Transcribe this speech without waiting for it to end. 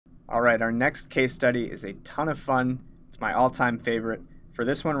Alright, our next case study is a ton of fun. It's my all-time favorite. For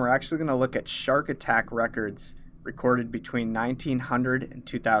this one, we're actually going to look at shark attack records recorded between 1900 and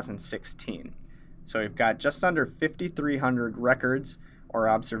 2016. So we've got just under 5,300 records or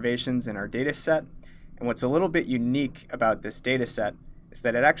observations in our data set. And what's a little bit unique about this data set is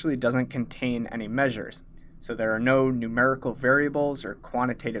that it actually doesn't contain any measures. So there are no numerical variables or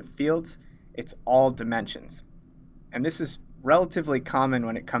quantitative fields. It's all dimensions. And this is relatively common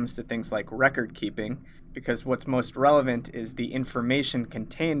when it comes to things like record keeping, because what's most relevant is the information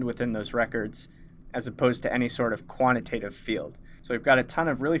contained within those records as opposed to any sort of quantitative field. So we've got a ton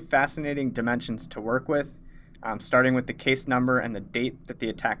of really fascinating dimensions to work with, starting with the case number and the date that the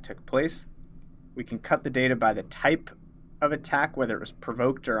attack took place. We can cut the data by the type of attack, whether it was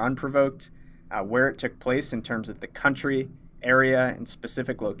provoked or unprovoked, where it took place in terms of the country, area, and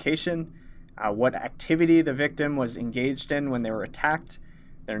specific location, what activity the victim was engaged in when they were attacked,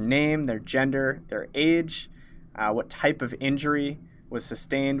 their name, their gender, their age, what type of injury was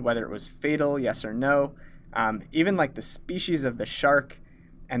sustained, whether it was fatal, yes or no, even like the species of the shark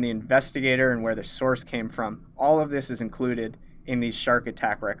and the investigator and where the source came from. All of this is included in these shark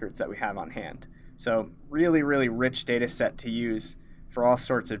attack records that we have on hand. So really, really rich data set to use for all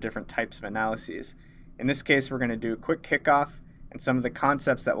sorts of different types of analyses. In this case, we're going to do a quick kickoff, and some of the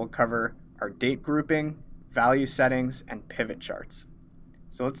concepts that we'll cover are date grouping, value settings, and pivot charts.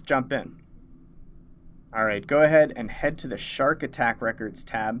 So let's jump in. All right, go ahead and head to the Shark Attack Records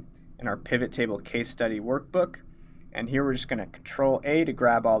tab in our PivotTable case study workbook. And here we're just going to Control A to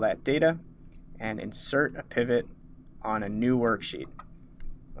grab all that data and insert a pivot on a new worksheet.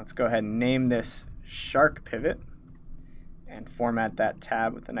 Let's go ahead and name this Shark Pivot and format that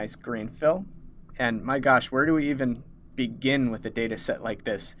tab with a nice green fill. And my gosh, where do we even begin with a data set like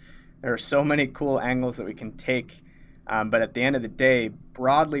this? There are so many cool angles that we can take, but at the end of the day,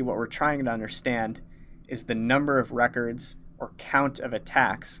 broadly what we're trying to understand is the number of records or count of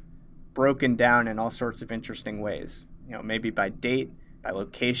attacks broken down in all sorts of interesting ways. Maybe by date, by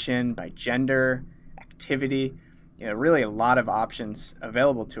location, by gender, activity, really a lot of options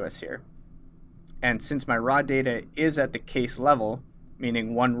available to us here. And since my raw data is at the case level,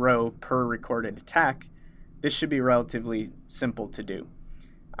 meaning one row per recorded attack, this should be relatively simple to do.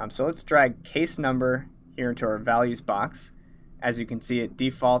 So let's drag case number here into our values box. As you can see, it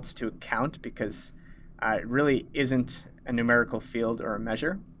defaults to a count because it really isn't a numerical field or a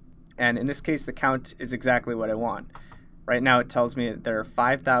measure. And in this case, the count is exactly what I want. Right now, it tells me that there are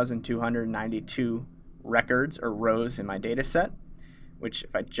 5,292 records or rows in my data set, which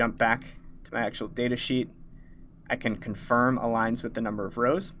if I jump back to my actual data sheet, I can confirm aligns with the number of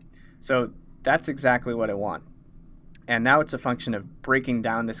rows. So that's exactly what I want. And now it's a function of breaking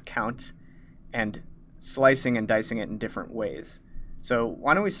down this count and slicing and dicing it in different ways. So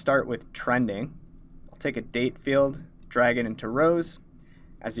why don't we start with trending. I'll take a date field, drag it into rows.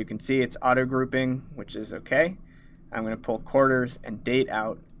 As you can see, it's auto grouping, which is okay. I'm going to pull quarters and date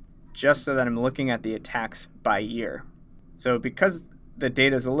out just so that I'm looking at the attacks by year. So because the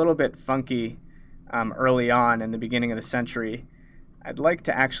data is a little bit funky early on in the beginning of the century, I'd like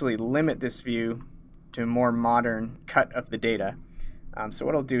to actually limit this view to a more modern cut of the data. So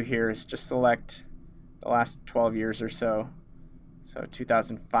what I'll do here is just select the last 12 years or so, so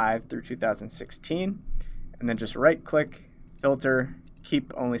 2005 through 2016, and then just right-click, filter,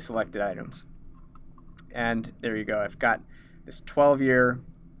 keep only selected items. And there you go. I've got this 12-year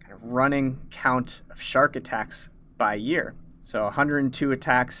kind of running count of shark attacks by year. So 102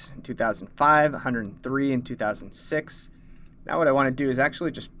 attacks in 2005, 103 in 2006. Now what I want to do is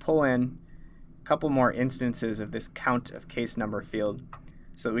actually just pull in a couple more instances of this count of case number field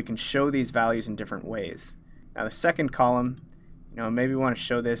so that we can show these values in different ways. Now the second column, maybe we want to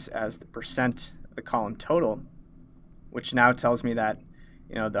show this as the percent of the column total, which now tells me that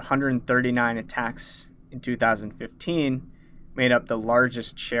the 139 attacks in 2015 made up the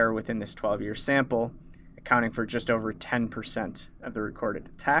largest share within this 12-year sample, accounting for just over 10% of the recorded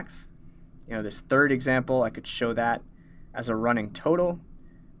attacks. This third example, I could show that as a running total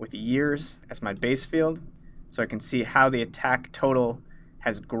with years as my base field, so I can see how the attack total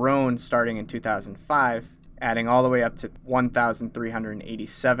has grown starting in 2005, adding all the way up to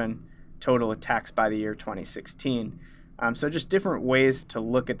 1,387 total attacks by the year 2016. So just different ways to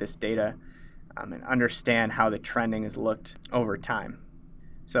look at this data and understand how the trending has looked over time.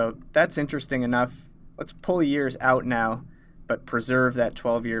 So that's interesting enough. Let's pull years out now, but preserve that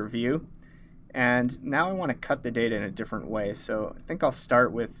 12-year view. And now I want to cut the data in a different way. So I think I'll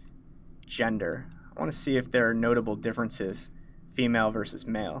start with gender. I want to see if there are notable differences, female versus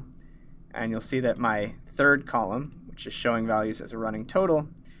male. And you'll see that my third column, which is showing values as a running total,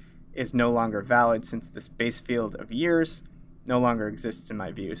 is no longer valid since this base field of years no longer exists in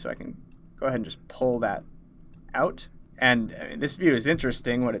my view. So I can go ahead and just pull that out. And this view is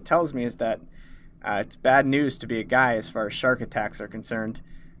interesting. What it tells me is that it's bad news to be a guy as far as shark attacks are concerned.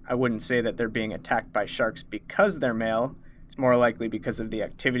 I wouldn't say that they're being attacked by sharks because they're male. It's more likely because of the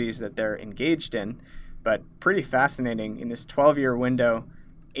activities that they're engaged in. But pretty fascinating. In this 12-year window,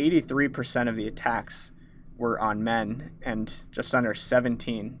 83% of the attacks were on men and just under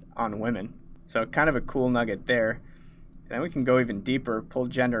 17 on women. So kind of a cool nugget there. Then we can go even deeper, pull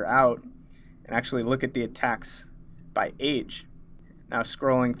gender out, and actually look at the attacks by age. Now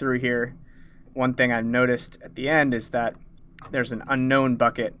scrolling through here, one thing I've noticed at the end is that there's an unknown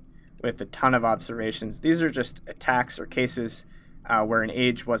bucket with a ton of observations. These are just attacks or cases where an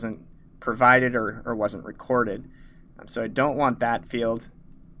age wasn't provided or wasn't recorded. So I don't want that field.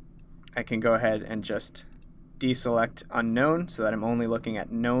 I can go ahead and just deselect unknown so that I'm only looking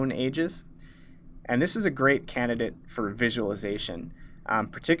at known ages. And this is a great candidate for visualization,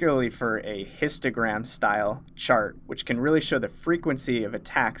 particularly for a histogram style chart, which can really show the frequency of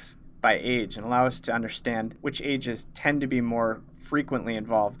attacks by age and allow us to understand which ages tend to be more frequently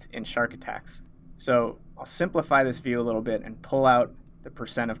involved in shark attacks. So I'll simplify this view a little bit and pull out the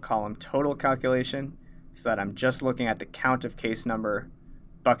percent of column total calculation so that I'm just looking at the count of case number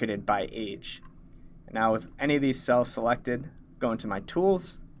bucketed by age. And now with any of these cells selected, go into my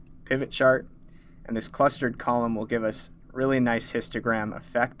tools, pivot chart, and this clustered column will give us a really nice histogram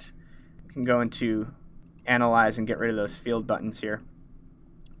effect. We can go into analyze and get rid of those field buttons here.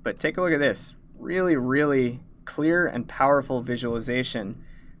 But take a look at this, really clear and powerful visualization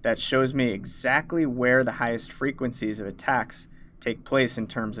that shows me exactly where the highest frequencies of attacks take place in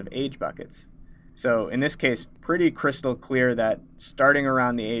terms of age buckets. So in this case, pretty crystal clear that starting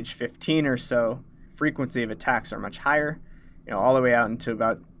around the age 15 or so, frequency of attacks are much higher, all the way out into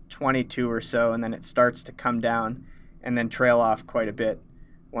about 22 or so, and then it starts to come down and then trail off quite a bit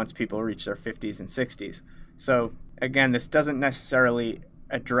once people reach their 50s and 60s. So again, this doesn't necessarily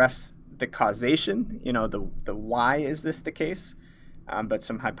address the causation, the why is this the case, but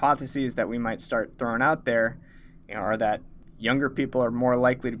some hypotheses that we might start throwing out there are that younger people are more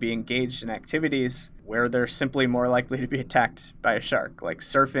likely to be engaged in activities where they're simply more likely to be attacked by a shark, like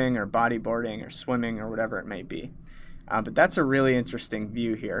surfing or bodyboarding or swimming or whatever it may be. But that's a really interesting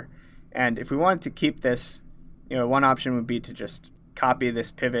view here. And if we wanted to keep this, one option would be to just copy this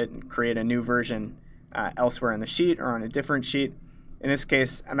pivot and create a new version elsewhere in the sheet or on a different sheet. In this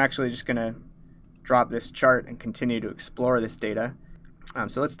case, I'm actually just going to drop this chart and continue to explore this data.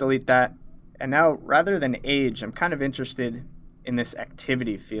 So let's delete that. And now, rather than age, I'm kind of interested in this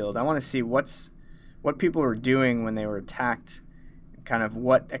activity field. I want to see what people were doing when they were attacked, and kind of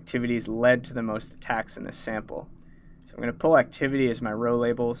what activities led to the most attacks in this sample. So I'm going to pull activity as my row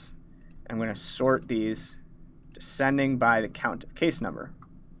labels. I'm going to sort these descending by the count of case number.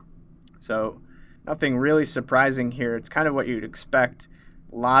 So nothing really surprising here. It's kind of what you'd expect.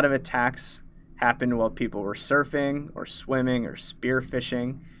 A lot of attacks happened while people were surfing or swimming or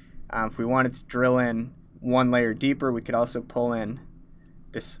spearfishing. If we wanted to drill in one layer deeper, we could also pull in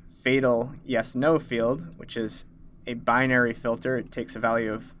this fatal yes/no field, which is a binary filter. It takes a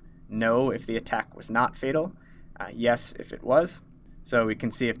value of no if the attack was not fatal, yes if it was. So we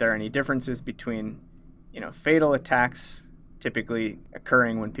can see if there are any differences between fatal attacks typically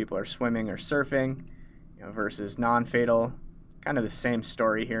occurring when people are swimming or surfing versus non-fatal. Kind of the same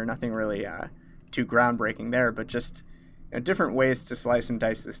story here, nothing really too groundbreaking there, but just different ways to slice and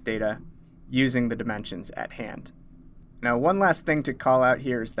dice this data using the dimensions at hand. Now, one last thing to call out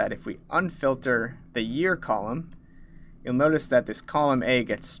here is that if we unfilter the year column, you'll notice that this column A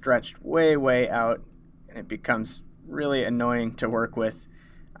gets stretched way out, and it becomes really annoying to work with.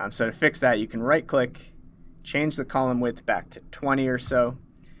 So to fix that, you can right-click, change the column width back to 20 or so,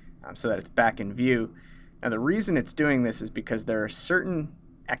 so that it's back in view. Now, the reason it's doing this is because there are certain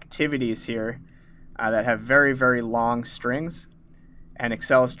activities here that have very long strings, and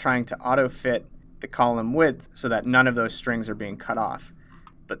Excel is trying to auto-fit the column width so that none of those strings are being cut off.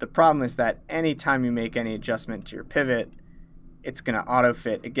 But the problem is that anytime you make any adjustment to your pivot, it's going to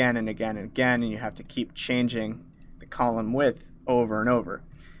auto-fit again and again and again, and you have to keep changing the column width over and over.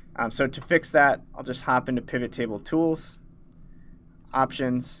 So to fix that, I'll just hop into PivotTable Tools,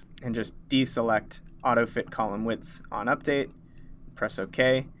 Options, and just deselect Auto-Fit Column Widths on Update, press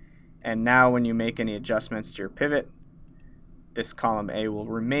OK. And now when you make any adjustments to your pivot, this column A will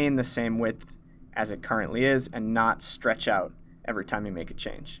remain the same width as it currently is and not stretch out every time you make a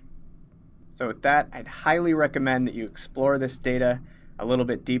change. So with that, I'd highly recommend that you explore this data a little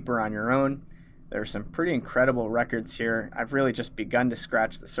bit deeper on your own. There are some pretty incredible records here. I've really just begun to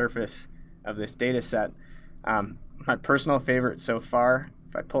scratch the surface of this data set. My personal favorite so far,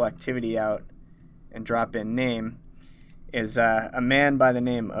 if I pull activity out and drop in name, is a man by the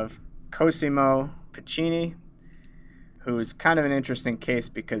name of Cosimo Piccini, who is kind of an interesting case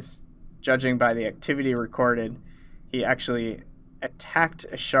because, judging by the activity recorded, he actually attacked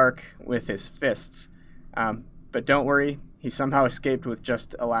a shark with his fists. But don't worry, he somehow escaped with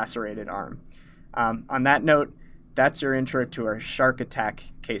just a lacerated arm. On that note, that's your intro to our shark attack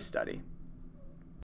case study.